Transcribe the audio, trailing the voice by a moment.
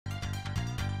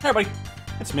Hey everybody,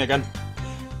 it's me again,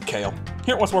 Kale.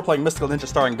 Here once more playing Mystical Ninja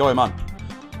starring Goemon.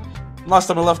 Last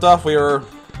time we left off, we were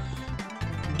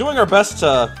doing our best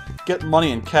to get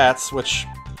money and cats, which,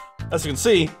 as you can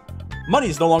see, money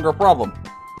is no longer a problem.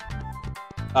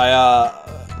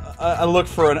 I looked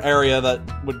for an area that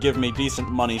would give me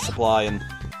decent money supply, and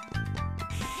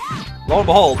lo and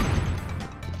behold,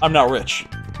 I'm now rich,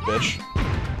 bitch.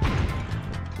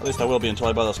 At least I will be until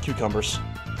I buy those cucumbers.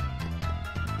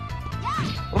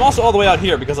 But I'm also all the way out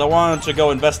here because I wanted to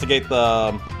go investigate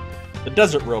the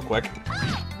desert real quick.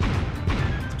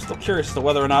 I'm still curious as to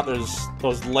whether or not there's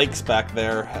those lakes back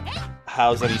there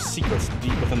house any secrets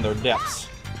deep within their depths.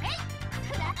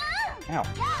 Ow.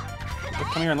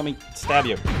 Come here and let me stab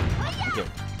you. Thank you.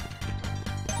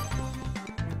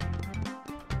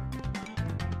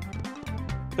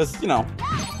 Because, you know,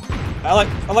 I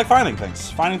like finding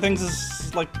things. Finding things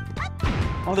is like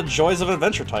one of the joys of an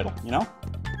adventure title, you know?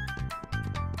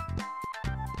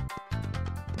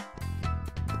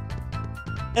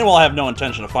 And while I have no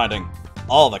intention of finding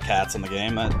all the cats in the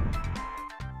game, that'd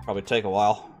probably take a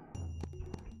while.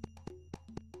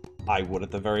 I would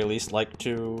at the very least like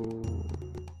to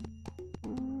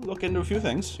look into a few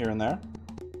things here and there.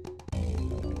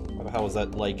 Where the hell was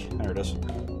that lake? There it is.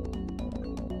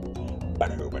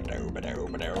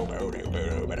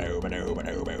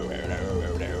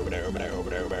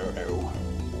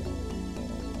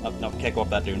 Oh, no, can't go up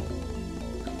that dune.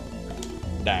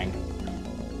 Dang.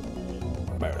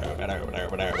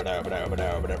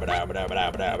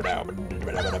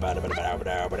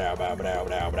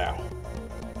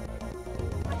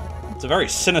 It's a very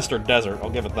sinister desert,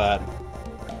 I'll give it that.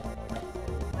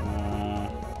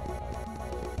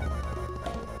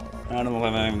 I don't know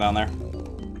if anything down there.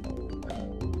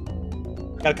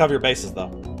 Gotta cover your bases, though.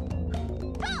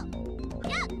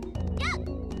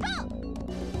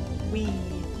 Whee!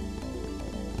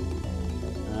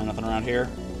 Nothing around here.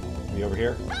 Maybe over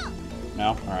here?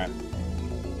 No? Alright.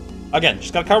 Again,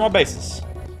 just gotta cover my bases.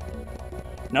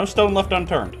 No stone left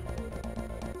unturned.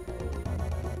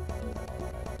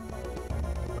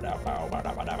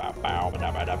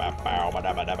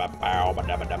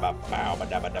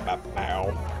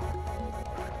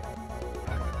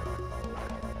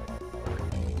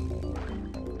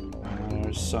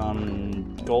 There's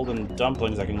some golden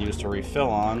dumplings I can use to refill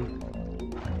on.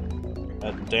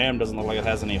 That dam doesn't look like it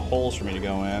has any holes for me to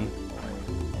go in.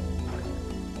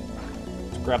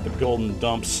 Let's grab the golden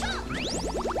dumps.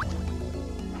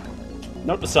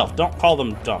 Note to self, don't call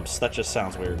them dumps. That just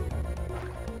sounds weird.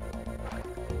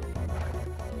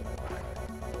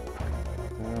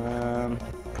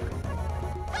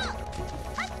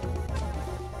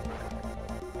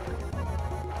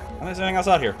 There's anything else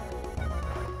out here?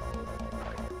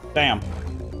 Damn.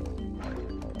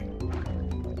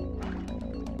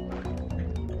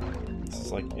 This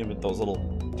is like in with those little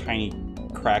tiny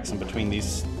cracks in between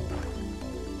these.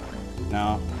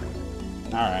 No.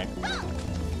 Alright.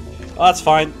 Well, that's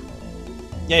fine.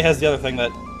 Yeah, it has the other thing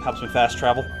that helps me fast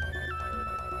travel.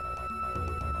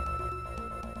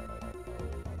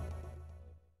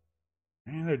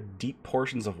 Any other deep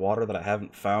portions of water that I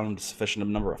haven't found a sufficient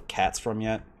number of cats from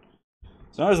yet?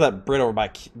 So there's that bridge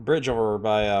over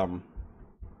by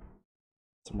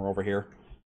somewhere over here.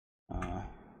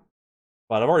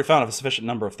 But I've already found a sufficient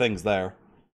number of things there.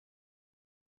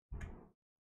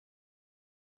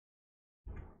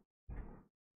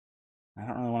 I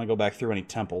don't really want to go back through any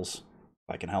temples,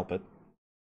 if I can help it.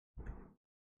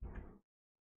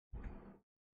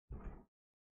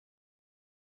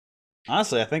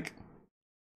 Honestly, I think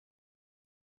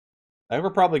we're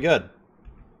probably good.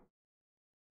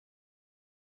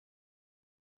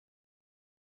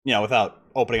 You know, without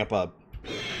opening up a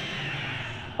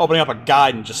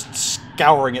guide and just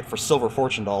scouring it for silver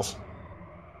fortune dolls.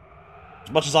 As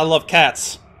much as I love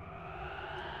cats,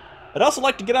 I'd also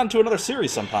like to get onto another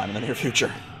series sometime in the near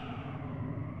future.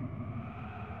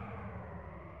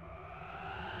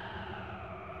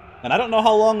 And I don't know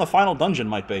how long the final dungeon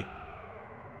might be.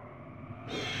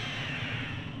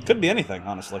 Could be anything,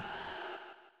 honestly.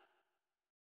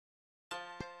 I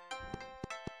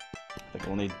think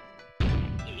we'll need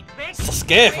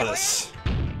Sasuke for this.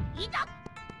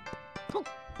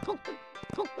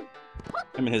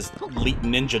 I mean, his elite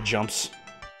ninja jumps.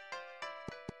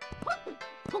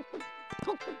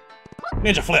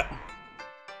 Ninja flip.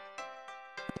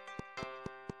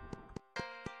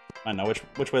 I know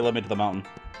which way led me to the mountain.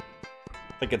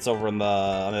 I think it's over on the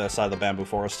other side of the bamboo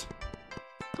forest.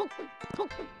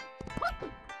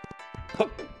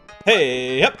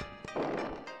 Hey, yep.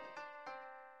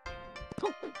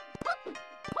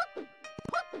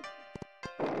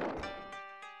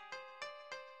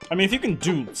 I mean, if you can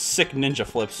do sick ninja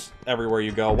flips everywhere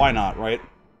you go, why not, right?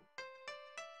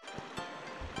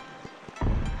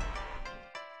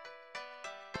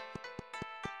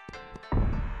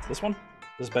 This one?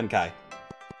 This is Benkai.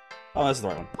 Oh, this is the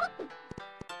right one.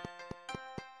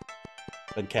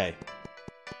 Benkai.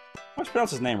 I always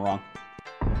pronounce his name wrong.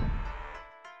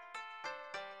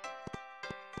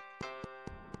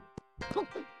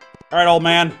 Alright, old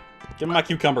man. Give me my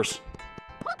cucumbers.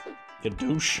 You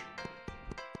douche.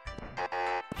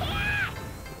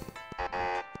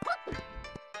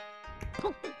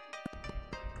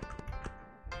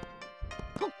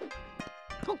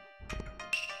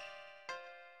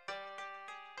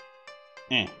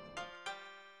 Eh.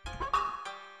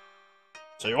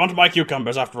 So you want my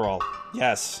cucumbers after all?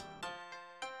 Yes.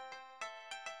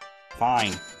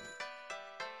 Fine.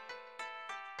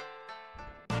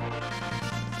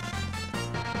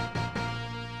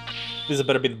 These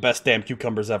better be the best damn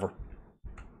cucumbers ever.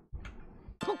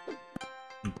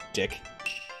 You dick.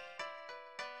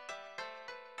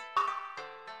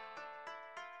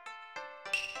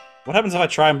 What happens if I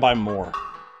try and buy more?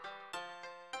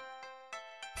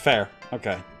 Fair.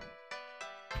 Okay.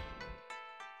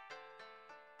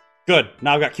 Good.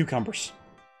 Now I've got cucumbers.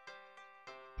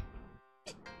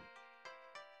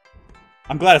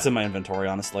 I'm glad it's in my inventory,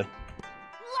 honestly.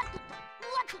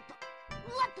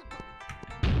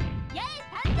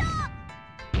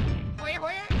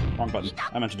 Wrong button.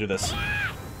 I meant to do this.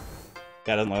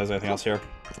 Yeah, it doesn't look like there's anything else here.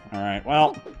 Alright,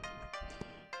 well...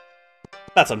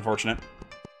 That's unfortunate.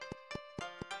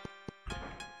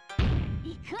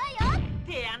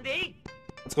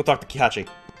 Let's go talk to Kihachi.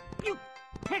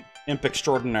 Imp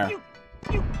extraordinaire.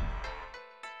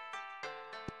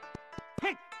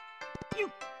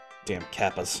 Damn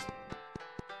Kappas.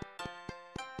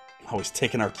 Always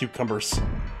taking our cucumbers.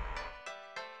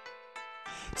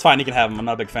 It's fine, you can have them. I'm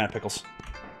not a big fan of pickles.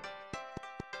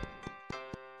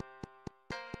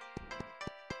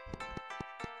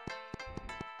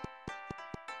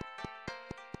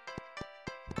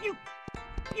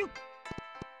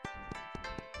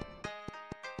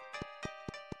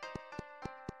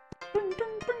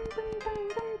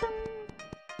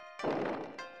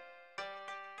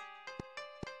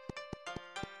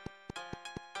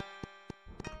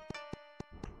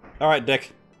 Alright,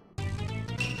 Dick.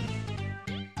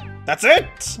 That's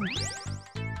it!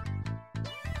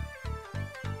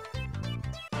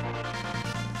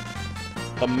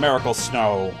 The miracle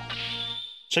snow.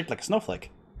 Shaped like a snowflake.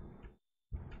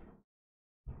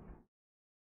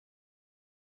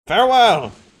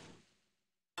 Farewell!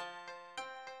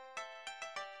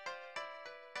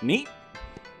 Neat.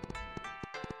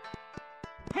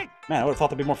 Man, I would have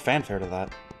thought there'd be more fanfare to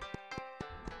that.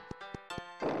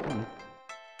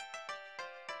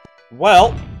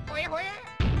 Well,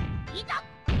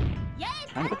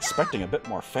 kind of expecting a bit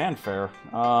more fanfare.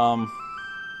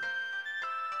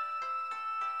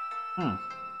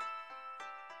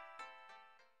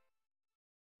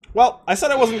 Well, I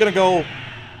said I wasn't gonna go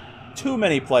too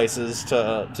many places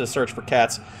to search for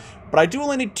cats, but I do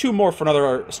only need 2 more for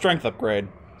another strength upgrade.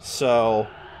 So,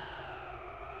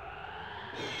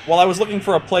 while I was looking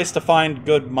for a place to find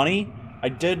good money, I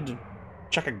did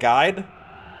check a guide.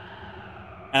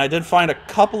 And I did find a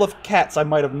couple of cats I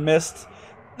might have missed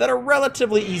that are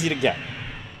relatively easy to get.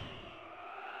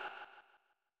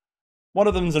 One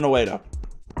of them's in Uedo.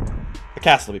 The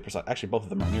castle, to be precise. Actually, both of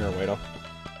them are near Uedo.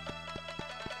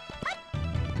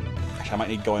 Gosh, I might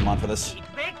need Goemon for this.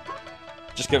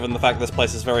 Just given the fact that this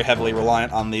place is very heavily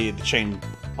reliant on the chain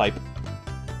pipe.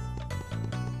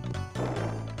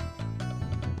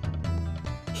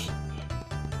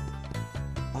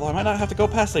 Although I might not have to go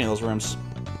past any of those rooms.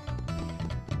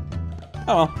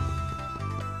 Oh well.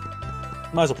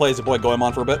 Might as well play as your boy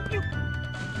Goemon for a bit. I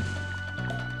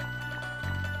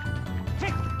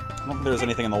don't think there's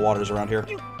anything in the waters around here.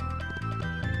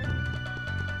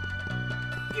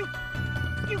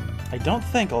 I don't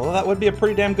think, although that would be a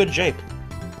pretty damn good jape.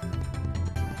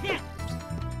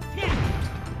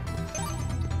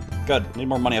 Good. Need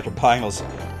more money after buying those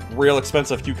real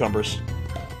expensive cucumbers.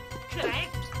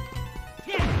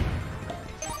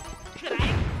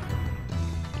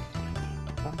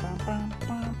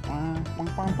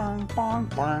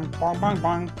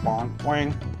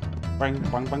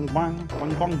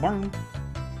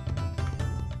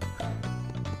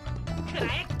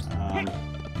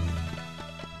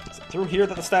 Is it through here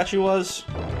that the statue was?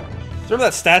 Remember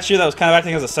that statue that was kind of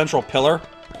acting as a central pillar?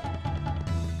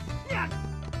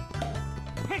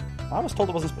 I was told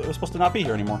it was supposed to not be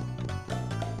here anymore.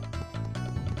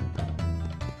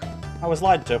 I was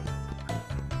lied to.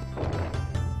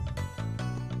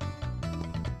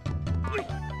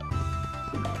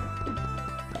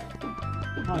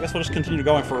 Well, I guess we'll just continue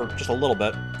going for just a little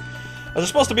bit. There's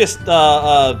supposed to be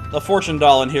a fortune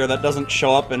doll in here that doesn't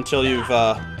show up until you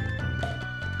have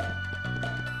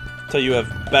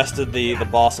bested the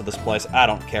boss of this place. I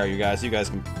don't care, you guys. You guys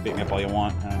can beat me up all you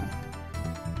want.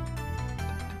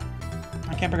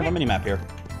 I can't bring up a minimap here.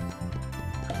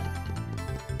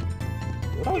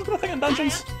 Would always been a thing in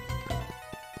dungeons?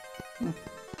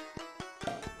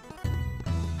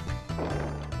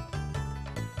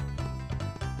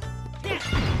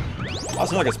 Oh,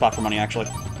 that's another good spot for money, actually.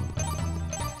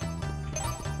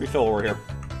 Refill over here.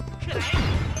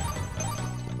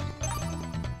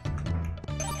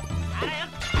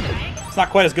 It's not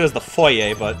quite as good as the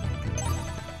foyer, but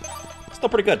still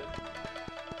pretty good.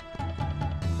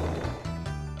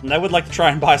 And I would like to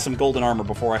try and buy some golden armor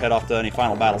before I head off to any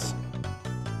final battles.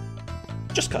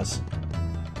 Just cuz.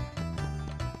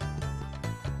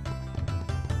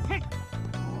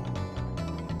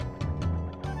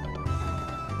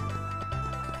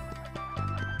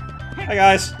 Hi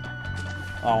guys!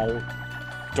 Oh,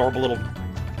 adorable little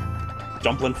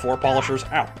dumpling floor polishers.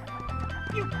 Ow.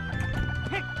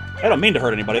 They don't mean to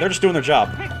hurt anybody, they're just doing their job.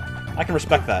 I can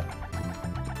respect that.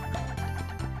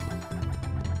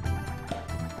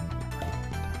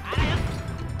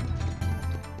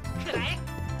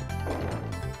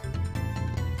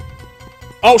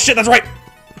 Oh shit, that's right!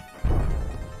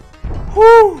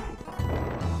 Whew!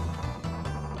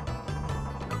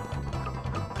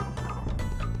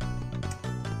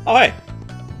 Oh hey!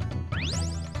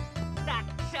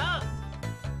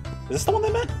 Is this the one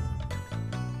they meant?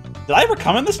 Did I ever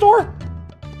come in this door?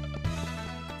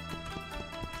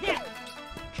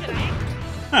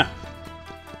 Huh.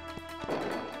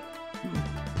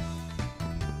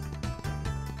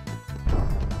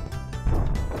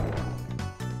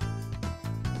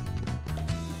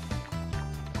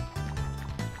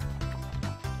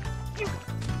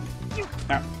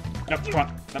 No, come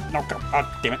on. No, come on. Oh,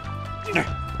 damn it.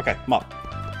 Okay, I'm up.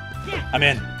 I'm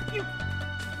in.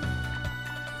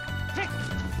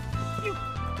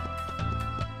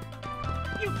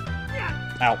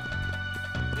 Ow.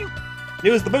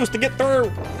 Use the boost to get through!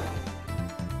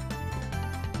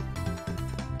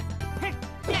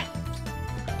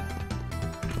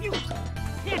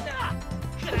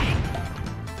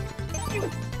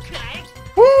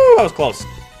 Woo! That was close.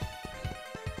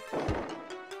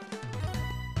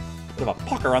 Bit of a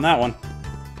pucker on that one.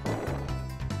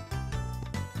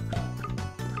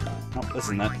 Oh, this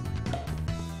isn't it.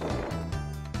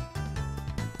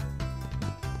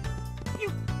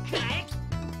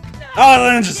 Oh, the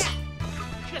ninjas!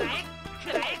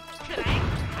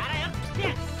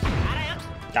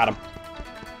 Got him.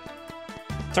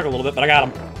 Took a little bit, but I got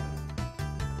him.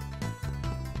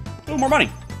 Ooh, more money.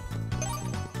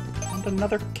 And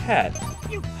another cat.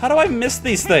 How do I miss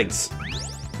these things?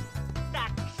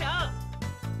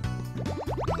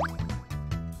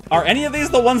 Are any of these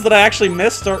the ones that I actually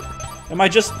missed, or am I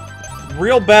just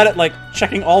real bad at, like,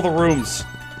 checking all the rooms?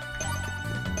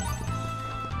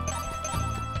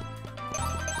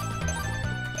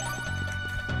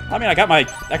 I mean, I got my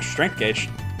extra strength gauge.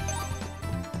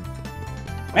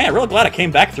 Man, I'm really glad I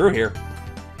came back through here.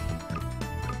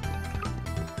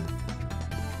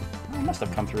 I must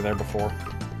have come through there before.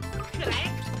 At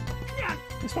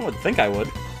least one would think I would.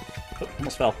 Oh,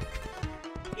 almost fell.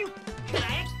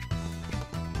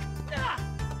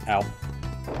 Ow.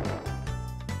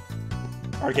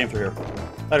 Already came through here.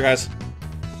 Later, guys.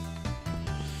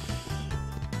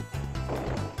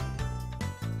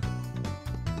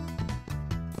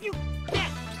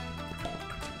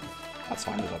 That's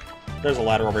fine. There's a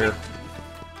ladder over here.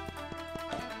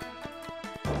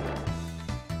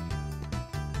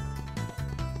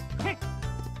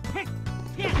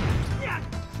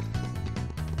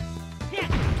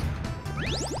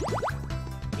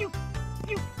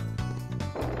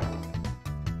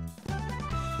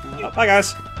 Bye,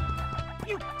 guys.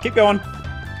 Keep going. I'm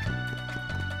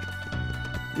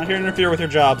not here to interfere with your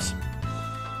jobs.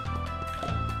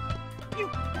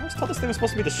 I was told this thing was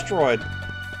supposed to be destroyed.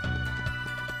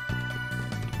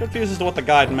 Confused as to what the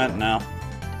guide meant now.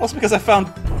 Also because I found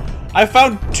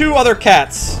 2 other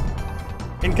cats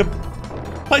in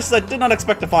places I did not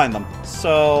expect to find them.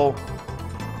 So,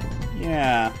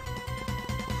 yeah.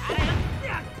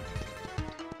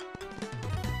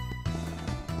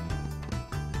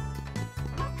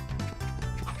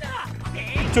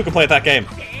 2 can play at that game.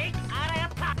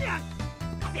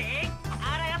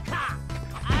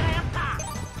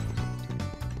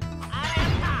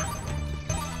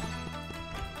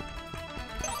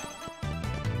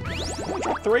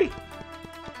 Drop 3.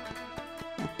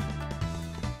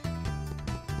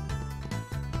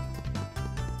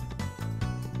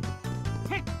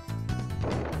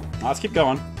 Let's keep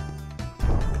going.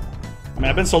 I mean,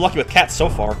 I've been so lucky with cats so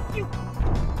far.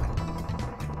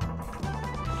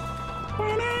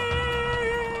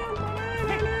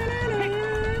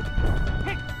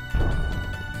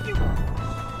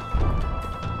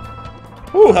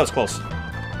 Ooh, that was close.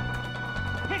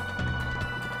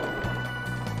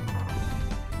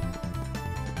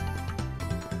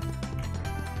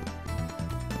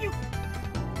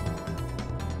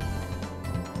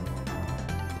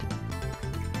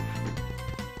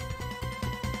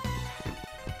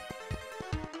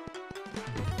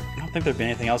 I don't think there'd be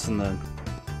anything else in the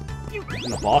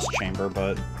boss chamber,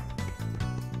 but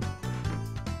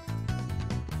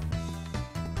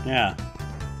yeah,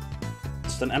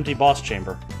 it's an empty boss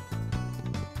chamber.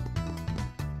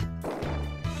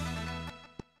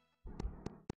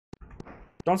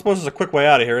 Don't suppose there's a quick way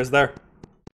out of here, is there?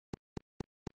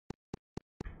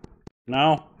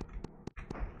 No.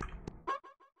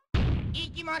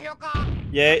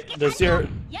 Yay! Does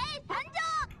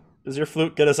your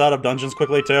flute get us out of dungeons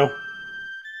quickly too?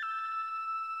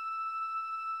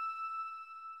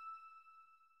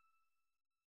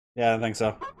 Yeah, I think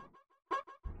so.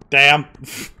 Damn!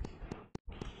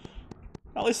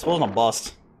 At least it wasn't a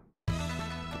bust. I'm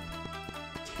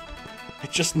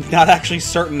just not actually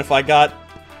certain if I got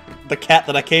the cat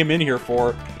that I came in here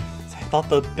for. I thought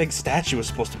the big statue was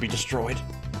supposed to be destroyed.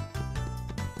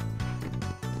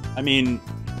 I mean,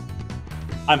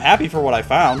 I'm happy for what I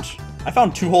found. I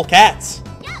found 2 whole cats.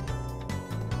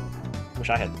 Wish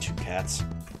I had 2 cats.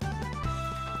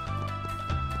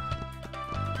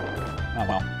 Oh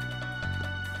well.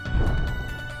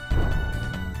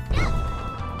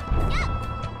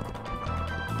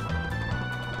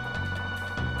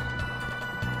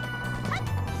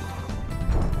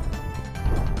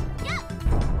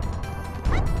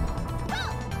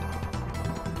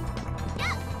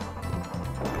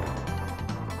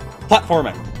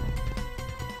 Platforming.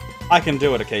 I can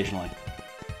do it occasionally.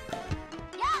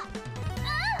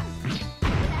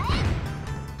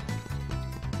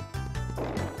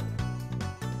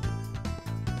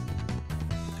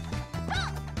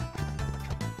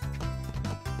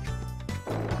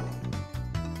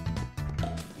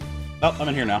 Oh, I'm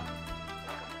in here now.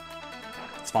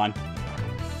 It's fine.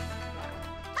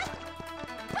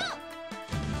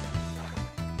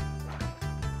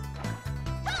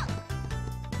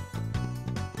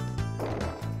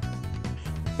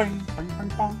 Yeah,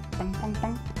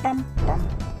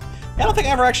 I don't think I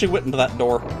ever actually went into that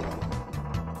door.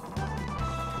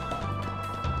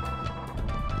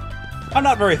 I'm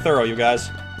not very thorough, you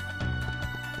guys.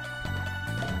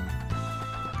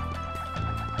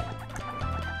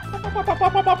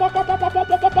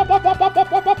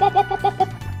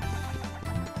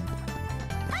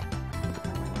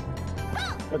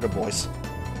 They're good boys.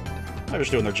 They're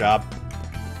just doing their job.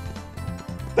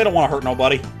 They don't want to hurt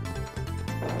nobody.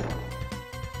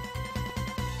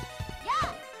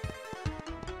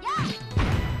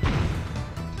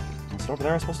 Is it over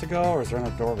there I'm supposed to go, or is there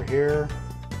another door over here?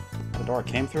 The door I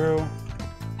came through?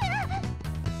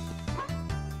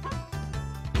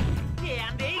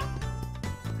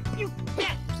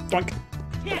 Doink.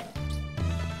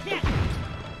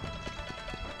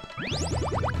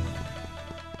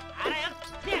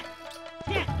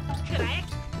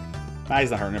 Nah,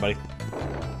 he's not hurting anybody.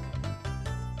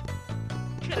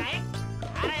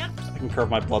 I can curb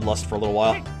my bloodlust for a little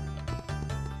while.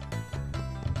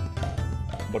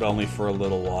 But only for a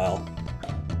little while.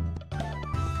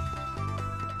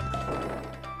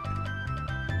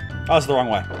 Oh, it's the wrong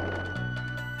way.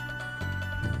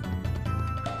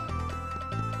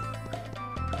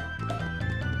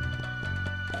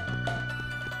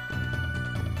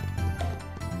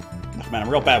 Oh, man, I'm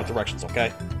real bad with directions,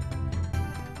 okay?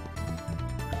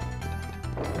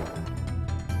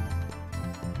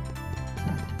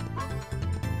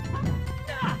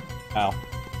 Ow.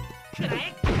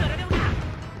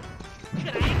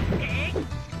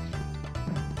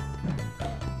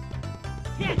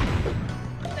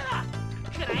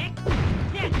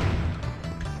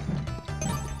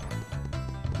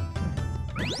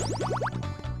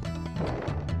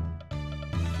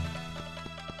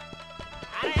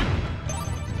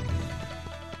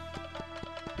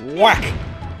 Whack!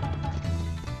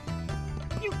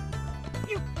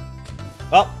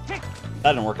 Well, that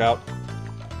didn't work out.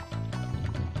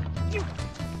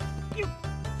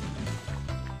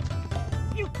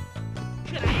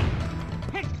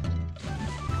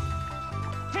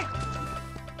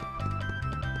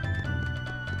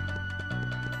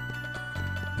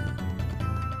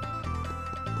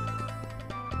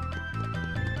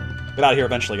 Get out of here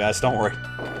eventually, guys. Don't worry.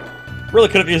 Really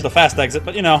could have used the fast exit,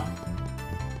 but you know,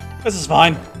 this is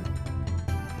fine.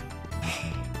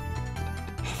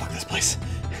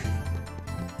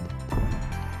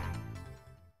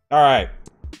 Alright.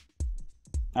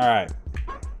 Alright.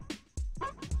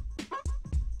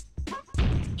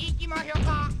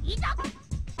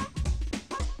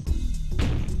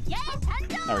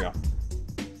 There we go.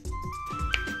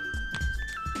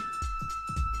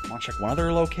 I want to check one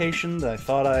other location that I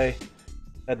thought I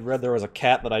had read there was a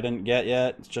cat that I didn't get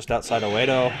yet. It's just outside of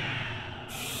Uedo.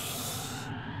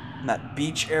 In that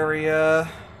beach area.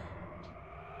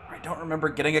 I don't remember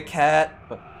getting a cat,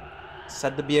 but it's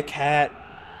said to be a cat.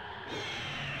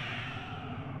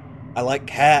 I like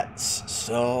cats,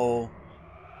 so,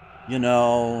 you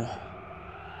know,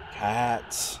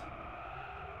 cats.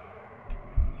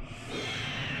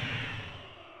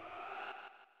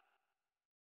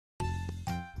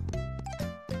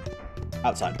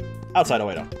 Outside. Outside of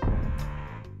Uedo.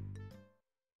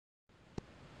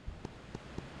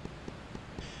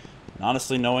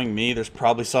 Honestly, knowing me, there's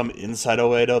probably some inside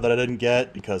Uedo that I didn't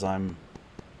get because I'm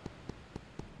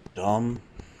dumb.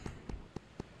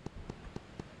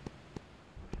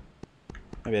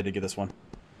 Maybe I did get this one.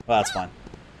 Well, that's fine.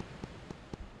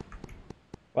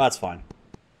 Well, that's fine.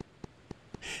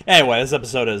 Anyway, this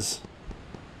episode is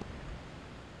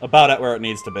about at where it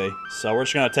needs to be. So we're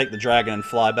just going to take the dragon and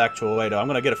fly back to Uedo. I'm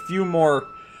going to get a few more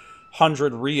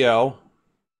 100 Rio.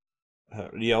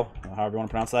 Rio, however you want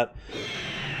to pronounce that.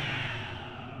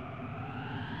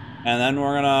 And then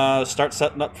we're going to start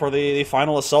setting up for the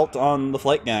final assault on the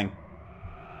Flake Gang.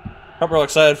 Hope you're all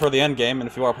excited for the end game, and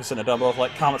if you are, please send it down below.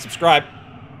 Like, comment, subscribe.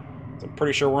 I'm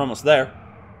pretty sure we're almost there.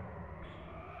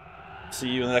 See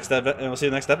you in the next and we'll see you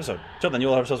in the next episode. Till then,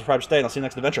 you'll have yourselves a private stay, and I'll see you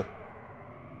next adventure.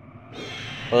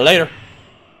 Later.